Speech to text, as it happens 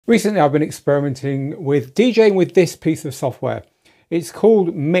Recently, I've been experimenting with DJing with this piece of software. It's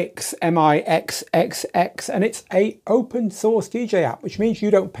called Mixxx, M-I-X-X-X, and it's an open source DJ app, which means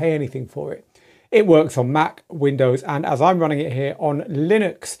you don't pay anything for it. It works on Mac, Windows, and as I'm running it here on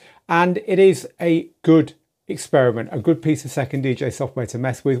Linux, and it is a good experiment, a good piece of second DJ software to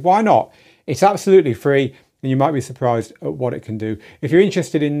mess with. Why not? It's absolutely free, and you might be surprised at what it can do. If you're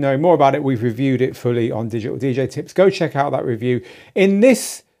interested in knowing more about it, we've reviewed it fully on Digital DJ Tips. Go check out that review. In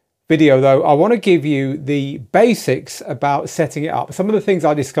this video though, I want to give you the basics about setting it up. Some of the things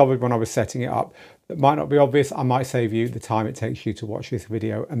I discovered when I was setting it up that might not be obvious. I might save you the time it takes you to watch this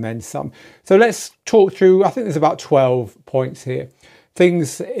video and then some. So let's talk through, I think there's about 12 points here.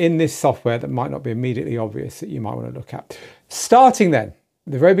 Things in this software that might not be immediately obvious that you might want to look at. Starting then,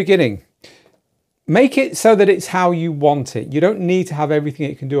 the very beginning, make it so that it's how you want it. You don't need to have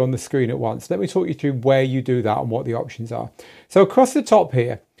everything it can do on the screen at once. Let me talk you through where you do that and what the options are. So across the top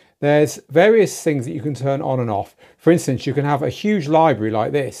here, there's various things that you can turn on and off. For instance, you can have a huge library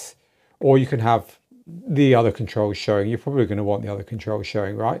like this, or you can have the other controls showing. You're probably going to want the other controls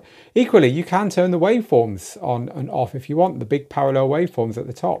showing, right? Equally, you can turn the waveforms on and off if you want, the big parallel waveforms at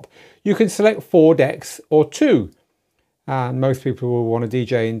the top. You can select 4 decks or 2. And most people will want to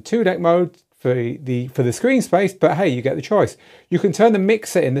DJ in 2-deck mode for the screen space, but hey, you get the choice. You can turn the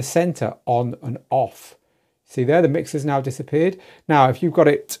mixer in the center on and off. See there, the mixer's now disappeared. Now, if you've got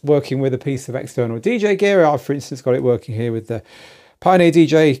it working with a piece of external DJ gear, I've for instance got it working here with the Pioneer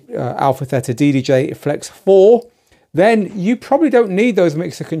DJ Alpha Theta DDJ Flex 4, then you probably don't need those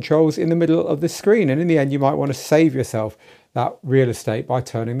mixer controls in the middle of the screen. And in the end, you might want to save yourself that real estate by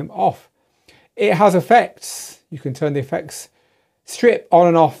turning them off. It has effects. You can turn the effects strip on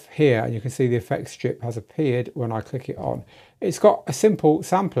and off here, and you can see the effects strip has appeared when I click it on. It's got a simple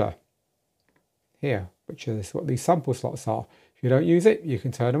sampler here, which is what these sample slots are. If you don't use it, you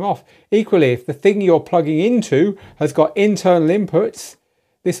can turn them off. Equally, if the thing you're plugging into has got internal inputs,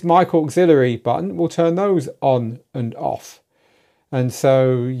 this mic auxiliary button will turn those on and off. And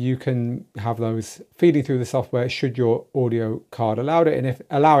so you can have those feeding through the software should your audio card allow it,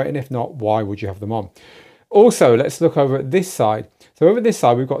 and if not, why would you have them on? Also, let's look over at this side. So over this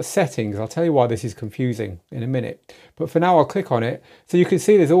side, we've got settings. I'll tell you why this is confusing in a minute. But for now, I'll click on it. So you can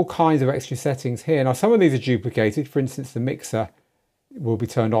see there's all kinds of extra settings here. Now, some of these are duplicated. For instance, the mixer will be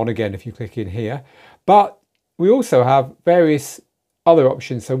turned on again if you click in here. But we also have various other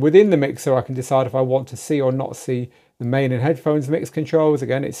options. So within the mixer, I can decide if I want to see or not see the main and headphones mix controls.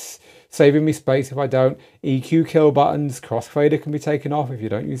 Again, it's saving me space if I don't. EQ kill buttons, crossfader can be taken off if you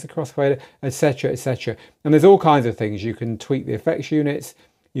don't use the crossfader, etc, etc. And there's all kinds of things. You can tweak the effects units,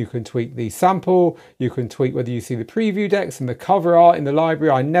 you can tweak the sample, you can tweak whether you see the preview decks and the cover art in the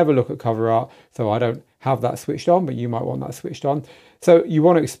library. I never look at cover art, so I don't have that switched on, but you might want that switched on. So you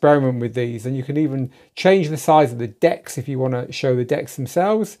want to experiment with these, and you can even change the size of the decks if you want to show the decks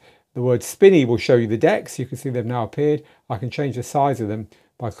themselves. The word spinny will show you the decks. You can see they've now appeared. I can change the size of them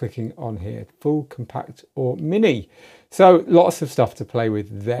by clicking on here, full, compact, or mini. So lots of stuff to play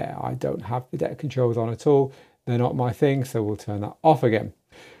with there. I don't have the deck controls on at all. They're not my thing, so we'll turn that off again.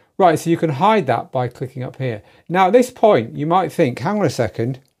 Right, so you can hide that by clicking up here. Now at this point, you might think, hang on a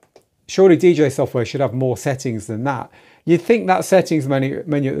second, surely DJ software should have more settings than that. You'd think that settings menu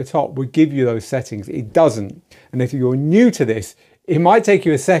at the top would give you those settings. It doesn't. And if you're new to this, it might take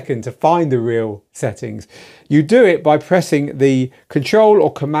you a second to find the real settings. You do it by pressing the Control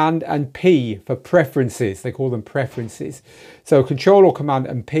or Command and P for preferences. They call them preferences. So Control or Command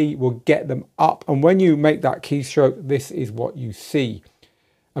and P will get them up. And when you make that keystroke, this is what you see.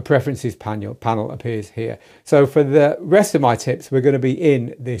 A preferences panel appears here. So for the rest of my tips, we're going to be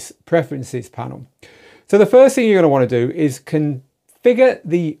in this preferences panel. So the first thing you're going to want to do is configure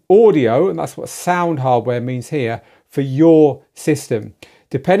the audio, and that's what sound hardware means here, for your system.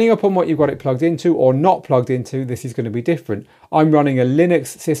 Depending upon what you've got it plugged into or not plugged into, this is going to be different. I'm running a Linux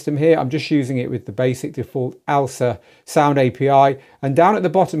system here. I'm just using it with the basic default ALSA sound API. And down at the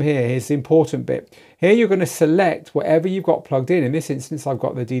bottom here, here's the important bit. Here you're going to select whatever you've got plugged in. In this instance, I've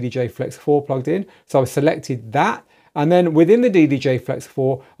got the DDJ Flex 4 plugged in. So I've selected that. And then within the DDJ Flex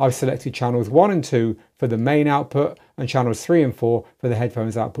 4, I've selected channels 1 and 2 for the main output and channels 3 and 4 for the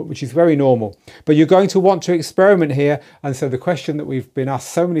headphones output, which is very normal. But you're going to want to experiment here. And so the question that we've been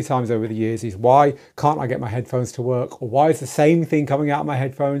asked so many times over the years is, why can't I get my headphones to work? Or why is the same thing coming out of my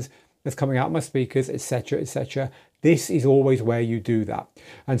headphones that's coming out of my speakers, etc, etc. This is always where you do that.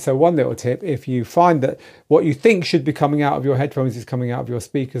 And so one little tip, if you find that what you think should be coming out of your headphones is coming out of your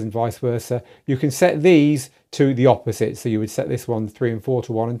speakers and vice versa, you can set these to the opposite. So you would set this one 3 and 4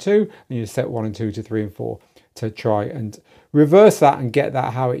 to 1 and 2, and you set 1 and 2 to 3 and 4. to try and reverse that and get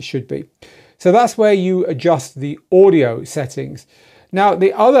that how it should be. So that's where you adjust the audio settings. Now,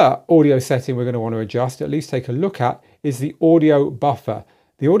 the other audio setting we're going to want to adjust, at least take a look at, is the audio buffer.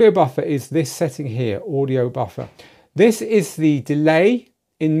 The audio buffer is this setting here, audio buffer. This is the delay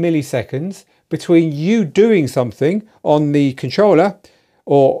in milliseconds between you doing something on the controller,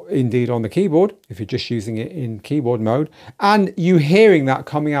 or indeed on the keyboard, if you're just using it in keyboard mode, and you hearing that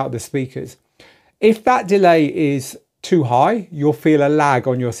coming out of the speakers. If that delay is too high, you'll feel a lag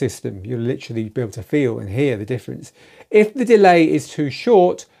on your system. You'll literally be able to feel and hear the difference. If the delay is too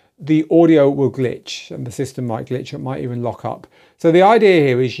short, the audio will glitch and the system might glitch, it might even lock up. So the idea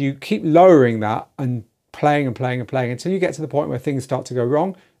here is you keep lowering that and playing and playing and playing until you get to the point where things start to go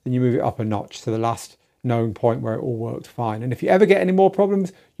wrong, then you move it up a notch to the last known point where it all worked fine. And if you ever get any more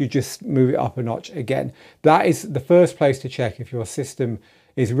problems, you just move it up a notch again. That is the first place to check if your system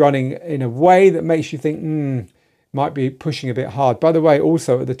is running in a way that makes you think, might be pushing a bit hard. By the way,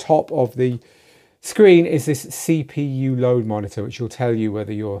 also at the top of the screen is this CPU load monitor, which will tell you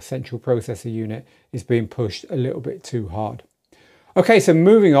whether your central processor unit is being pushed a little bit too hard. Okay, so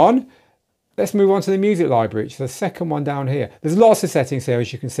moving on, let's move on to the music library, which is the second one down here. There's lots of settings here,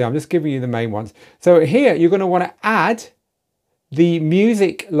 as you can see. I'm just giving you the main ones. So here, you're going to want to add the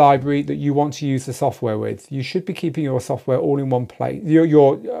music library that you want to use the software with. You should be keeping your software all in one place,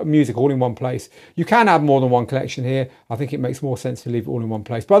 your music all in one place. You can add more than one collection here. I think it makes more sense to leave it all in one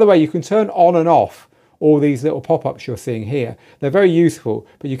place. By the way, you can turn on and off all these little pop-ups you're seeing here. They're very useful,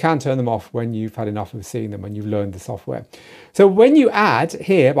 but you can turn them off when you've had enough of seeing them, when you've learned the software. So when you add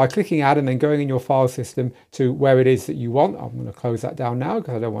here, by clicking add and then going in your file system to where it is that you want, I'm going to close that down now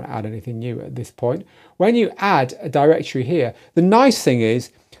because I don't want to add anything new at this point. When you add a directory here, the nice thing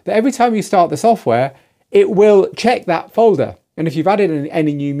is that every time you start the software, it will check that folder. And if you've added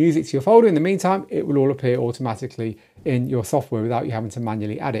any new music to your folder in the meantime, it will all appear automatically in your software without you having to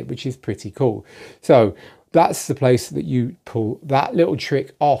manually add it, which is pretty cool. So that's the place that you pull that little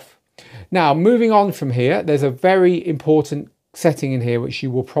trick off. Now, moving on from here, there's a very important setting in here which you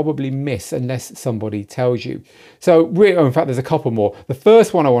will probably miss unless somebody tells you. So in fact, there's a couple more. The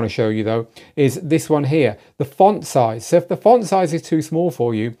first one I want to show you though is this one here, the font size. So if the font size is too small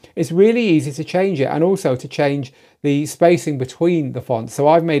for you, it's really easy to change it, and also to change the spacing between the fonts. So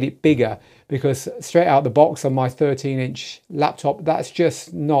I've made it bigger because straight out the box on my 13-inch laptop, that's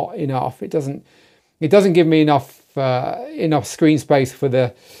just not enough. It doesn't give me enough screen space for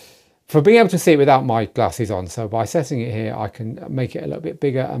being able to see it without my glasses on. So by setting it here, I can make it a little bit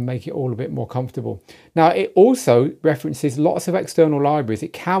bigger and make it all a bit more comfortable. Now, it also references lots of external libraries.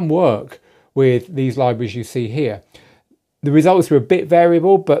 It can work with these libraries you see here. The results are a bit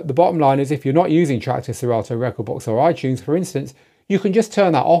variable, but the bottom line is if you're not using Traktor, Serato, Rekordbox or iTunes, for instance, you can just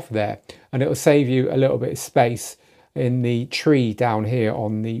turn that off there and it will save you a little bit of space in the tree down here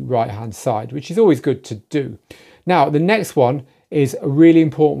on the right-hand side, which is always good to do. Now, the next one is a really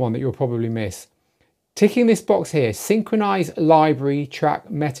important one that you'll probably miss. Ticking this box here, synchronize library track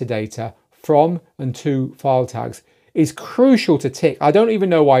metadata from and to file tags, is crucial to tick. I don't even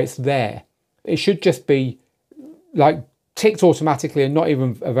know why it's there. It should just be like ticked automatically and not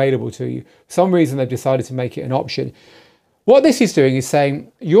even available to you. For some reason they've decided to make it an option. What this is doing is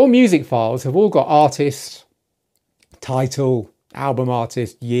saying your music files have all got artist, title, album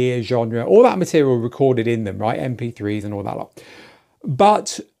artist, year, genre, all that material recorded in them, right? MP3s and all that lot.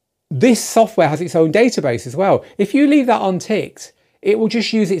 But this software has its own database as well. If you leave that unticked, it will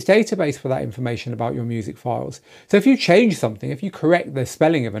just use its database for that information about your music files. So if you change something, if you correct the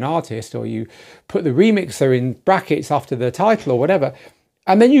spelling of an artist, or you put the remixer in brackets after the title or whatever,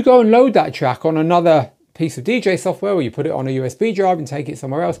 and then you go and load that track on another piece of DJ software, or you put it on a USB drive and take it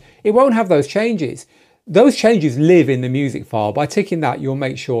somewhere else, it won't have those changes. Those changes live in the music file. By ticking that, you'll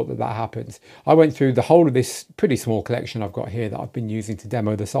make sure that that happens. I went through the whole of this pretty small collection I've got here that I've been using to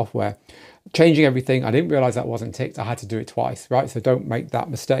demo the software, changing everything. I didn't realize that wasn't ticked. I had to do it twice, right? So don't make that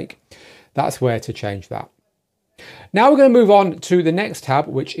mistake. That's where to change that. Now we're going to move on to the next tab,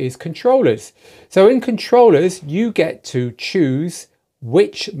 which is controllers. So in controllers, you get to choose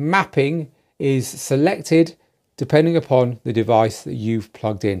which mapping is selected depending upon the device that you've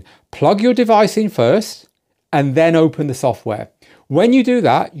plugged in. Plug your device in first and then open the software. When you do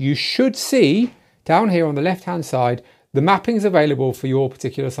that, you should see down here on the left-hand side, the mappings available for your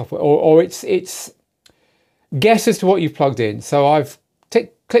particular software, or it's guess as to what you've plugged in. So I've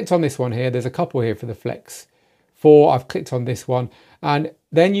clicked on this one here. There's a couple here for the Flex 4. I've clicked on this one, and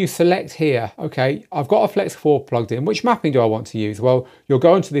then you select here, okay, I've got a Flex 4 plugged in. Which mapping do I want to use? Well, you'll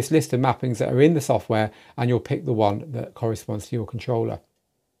go into this list of mappings that are in the software and you'll pick the one that corresponds to your controller.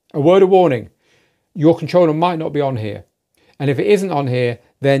 A word of warning, your controller might not be on here. And if it isn't on here,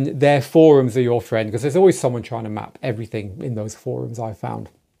 then their forums are your friend, because there's always someone trying to map everything in those forums I've found,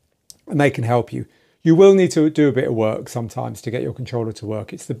 and they can help you. You will need to do a bit of work sometimes to get your controller to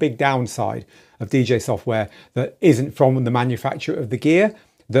work. It's the big downside of DJ software that isn't from the manufacturer of the gear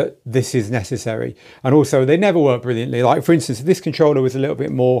that this is necessary. And also they never work brilliantly. Like for instance, if this controller was a little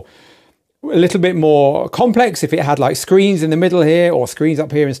bit more complex, if it had like screens in the middle here or screens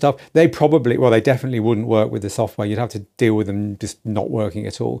up here and stuff, they definitely wouldn't work with the software. You'd have to deal with them just not working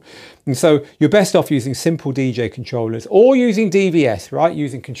at all. And so you're best off using simple DJ controllers or using DVS, right?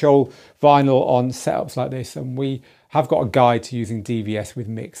 Using control vinyl on setups like this. And we have got a guide to using DVS with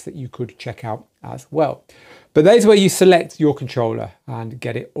Mixxx that you could check out as well. But there's where you select your controller and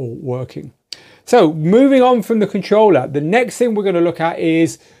get it all working. So moving on from the controller, the next thing we're going to look at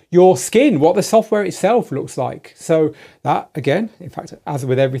is your skin, what the software itself looks like. So that, again, in fact, as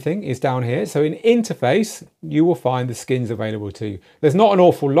with everything, is down here. So in interface, you will find the skins available to you. There's not an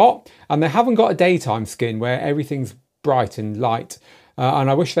awful lot, and they haven't got a daytime skin where everything's bright and light. And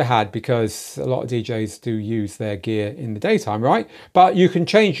I wish they had, because a lot of DJs do use their gear in the daytime, right? But you can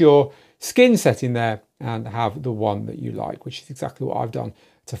change your skin setting there and have the one that you like, which is exactly what I've done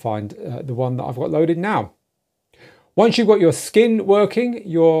to find the one that I've got loaded now. Once you've got your skin working,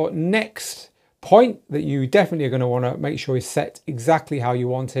 your next point that you definitely are going to want to make sure is set exactly how you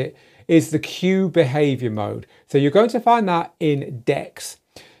want it is the cue behavior mode. So you're going to find that in decks.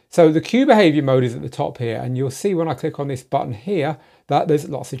 So the cue behavior mode is at the top here, and you'll see when I click on this button here that there's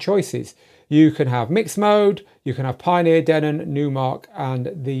lots of choices. You can have mix mode, you can have Pioneer, Denon, Numark, and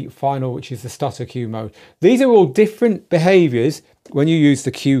the final, which is the stutter cue mode. These are all different behaviors when you use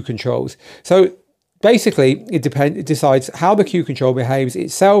the cue controls. So basically, it decides how the cue control behaves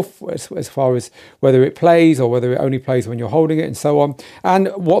itself, as far as whether it plays or whether it only plays when you're holding it and so on, and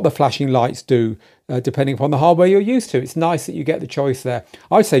what the flashing lights do, depending upon the hardware you're used to. It's nice that you get the choice there.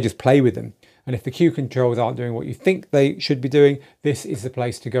 I'd say just play with them. And if the cue controls aren't doing what you think they should be doing, this is the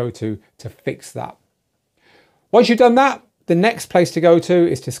place to go to fix that. Once you've done that, the next place to go to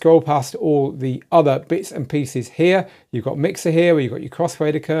is to scroll past all the other bits and pieces here. You've got Mixer here where you've got your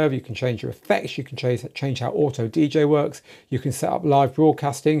crossfader curve. You can change your effects. You can change how auto DJ works. You can set up live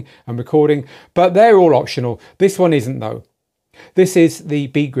broadcasting and recording, but they're all optional. This one isn't though. This is the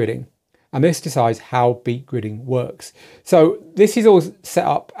beat gridding, and this decides how beat gridding works. So this is all set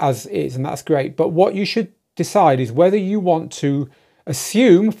up as is, and that's great. But what you should decide is whether you want to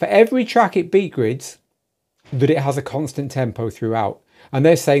assume for every track it beat grids that it has a constant tempo throughout. And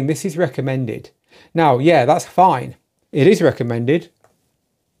they're saying this is recommended. Now, yeah, that's fine. It is recommended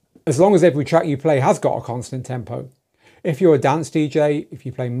as long as every track you play has got a constant tempo. If you're a dance DJ, if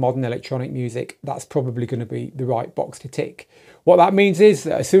you play modern electronic music, that's probably going to be the right box to tick. What that means is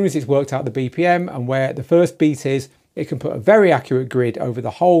that as soon as it's worked out the BPM and where the first beat is, it can put a very accurate grid over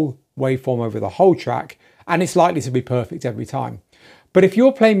the whole waveform, over the whole track, and it's likely to be perfect every time. But if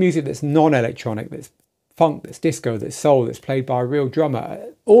you're playing music that's non-electronic, that's funk, that's disco, that's soul, that's played by a real drummer,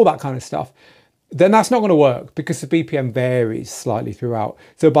 all that kind of stuff, then that's not going to work because the BPM varies slightly throughout.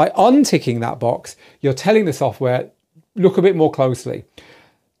 So by unticking that box, you're telling the software, look a bit more closely.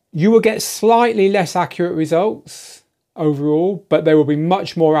 You will get slightly less accurate results overall, but they will be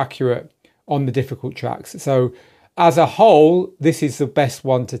much more accurate on the difficult tracks. So as a whole, this is the best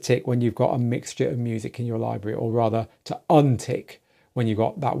one to tick when you've got a mixture of music in your library, or rather to untick when you've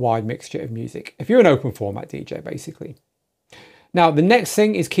got that wide mixture of music, if you're an open format DJ, basically. Now, the next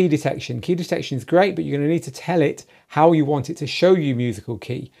thing is key detection. Key detection is great, but you're going to need to tell it how you want it to show you musical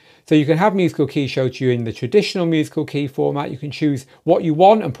key. So you can have musical key show to you in the traditional musical key format. You can choose what you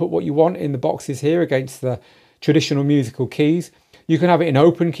want and put what you want in the boxes here against the traditional musical keys. You can have it in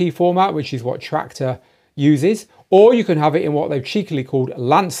OpenKey format, which is what Traktor uses, or you can have it in what they've cheekily called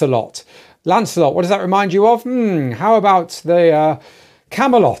Lancelot. Lancelot, what does that remind you of? How about the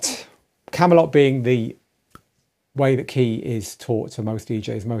Camelot? Camelot being the way that key is taught to most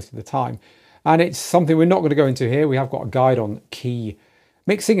DJs most of the time. And it's something we're not going to go into here. We have got a guide on key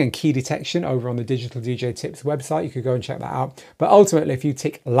mixing and key detection over on the Digital DJ Tips website. You could go and check that out. But ultimately, if you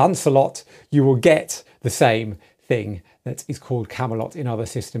tick Lancelot, you will get the same thing that is called Camelot in other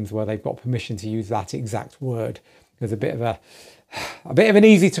systems where they've got permission to use that exact word. There's a bit of an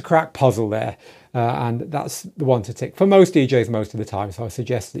easy to crack puzzle there, and that's the one to tick for most DJs most of the time. So I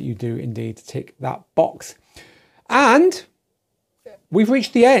suggest that you do indeed tick that box. And we've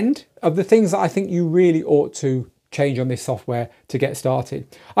reached the end of the things that I think you really ought to change on this software to get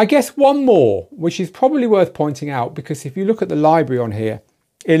started. I guess one more, which is probably worth pointing out, because if you look at the library on here,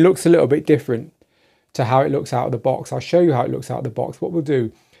 it looks a little bit different to how it looks out of the box. I'll show you how it looks out of the box. What we'll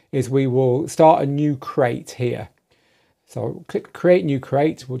do is we will start a new crate here. So I'll click create new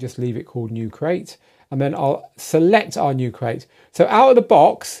crate. We'll just leave it called new crate. And then I'll select our new crate. So out of the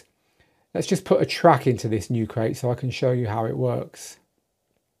box, let's just put a track into this new crate so I can show you how it works.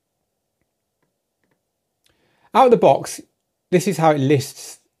 Out of the box, this is how it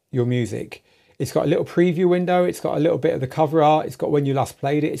lists your music. It's got a little preview window. It's got a little bit of the cover art. It's got when you last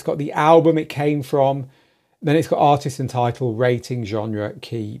played it. It's got the album it came from. Then it's got artist and title, rating, genre,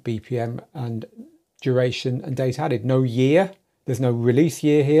 key, BPM, and duration and date added. No year. There's no release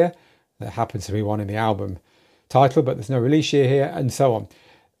year here. There happens to be one in the album title, but there's no release year here, and so on.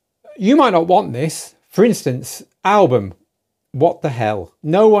 You might not want this. For instance, album. What the hell?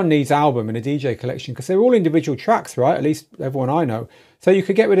 No one needs album in a DJ collection because they're all individual tracks, right? At least everyone I know. So you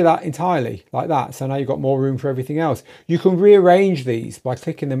could get rid of that entirely like that. So now you've got more room for everything else. You can rearrange these by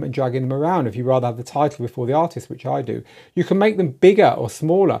clicking them and dragging them around if you rather have the title before the artist, which I do. You can make them bigger or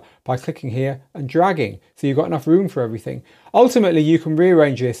smaller by clicking here and dragging. So you've got enough room for everything. Ultimately, you can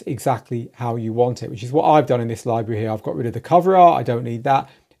rearrange this exactly how you want it, which is what I've done in this library here. I've got rid of the cover art. I don't need that,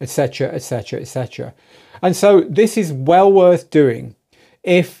 etc., etc., etc. And so this is well worth doing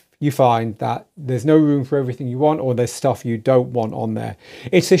if you find that there's no room for everything you want or there's stuff you don't want on there.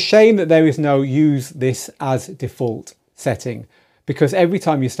 It's a shame that there is no use this as default setting, because every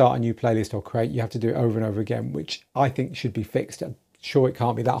time you start a new playlist or crate, you have to do it over and over again, which I think should be fixed. I'm sure it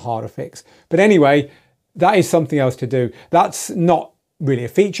can't be that hard to fix. But anyway, that is something else to do. That's not really a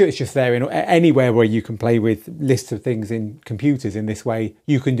feature. It's just there in anywhere where you can play with lists of things in computers in this way.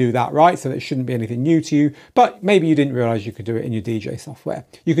 You can do that, right? So that shouldn't be anything new to you, but maybe you didn't realize you could do it in your DJ software.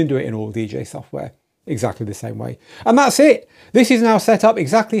 You can do it in all DJ software exactly the same way. And that's it. This is now set up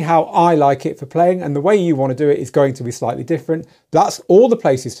exactly how I like it for playing, and the way you want to do it is going to be slightly different. That's all the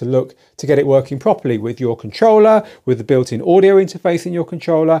places to look to get it working properly with your controller, with the built-in audio interface in your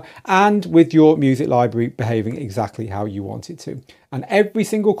controller, and with your music library behaving exactly how you want it to. And every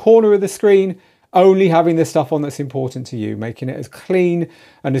single corner of the screen only having the stuff on that's important to you, making it as clean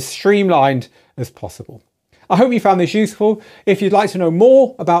and as streamlined as possible. I hope you found this useful. If you'd like to know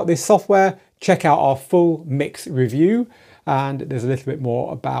more about this software, check out our full Mixxx review, and there's a little bit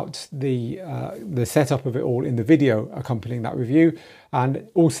more about the setup of it all in the video accompanying that review. And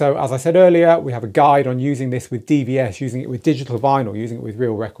also, as I said earlier, we have a guide on using this with DVS, using it with digital vinyl, using it with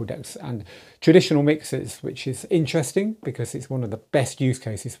real record decks and traditional mixers, which is interesting because it's one of the best use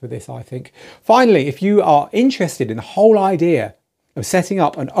cases for this, I think. Finally, if you are interested in the whole idea of setting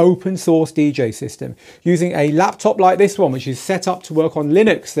up an open source DJ system using a laptop like this one, which is set up to work on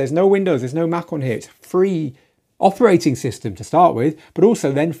Linux. There's no Windows, there's no Mac on here. It's a free operating system to start with, but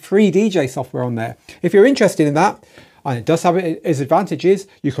also then free DJ software on there. If you're interested in that, and it does have its advantages,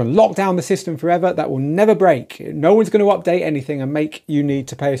 you can lock down the system forever. That will never break. No one's going to update anything and make you need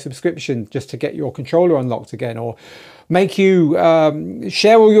to pay a subscription just to get your controller unlocked again, or make you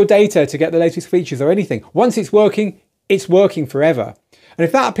share all your data to get the latest features or anything. Once it's working forever. And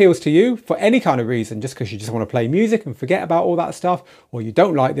if that appeals to you for any kind of reason, just because you just want to play music and forget about all that stuff, or you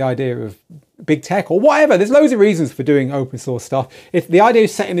don't like the idea of big tech or whatever, there's loads of reasons for doing open source stuff. If the idea of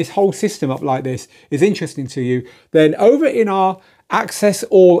setting this whole system up like this is interesting to you, then over in our Access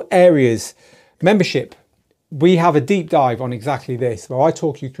All Areas membership, we have a deep dive on exactly this, where I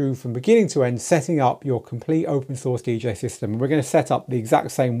talk you through from beginning to end, setting up your complete open source DJ system. And we're going to set up the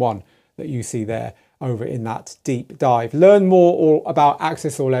exact same one that you see there over in that deep dive. Learn more about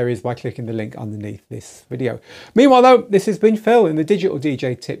Access All Areas by clicking the link underneath this video. Meanwhile though, this has been Phil in the Digital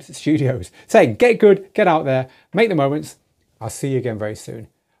DJ Tips Studios saying get good, get out there, make the moments. I'll see you again very soon.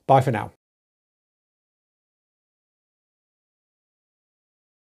 Bye for now.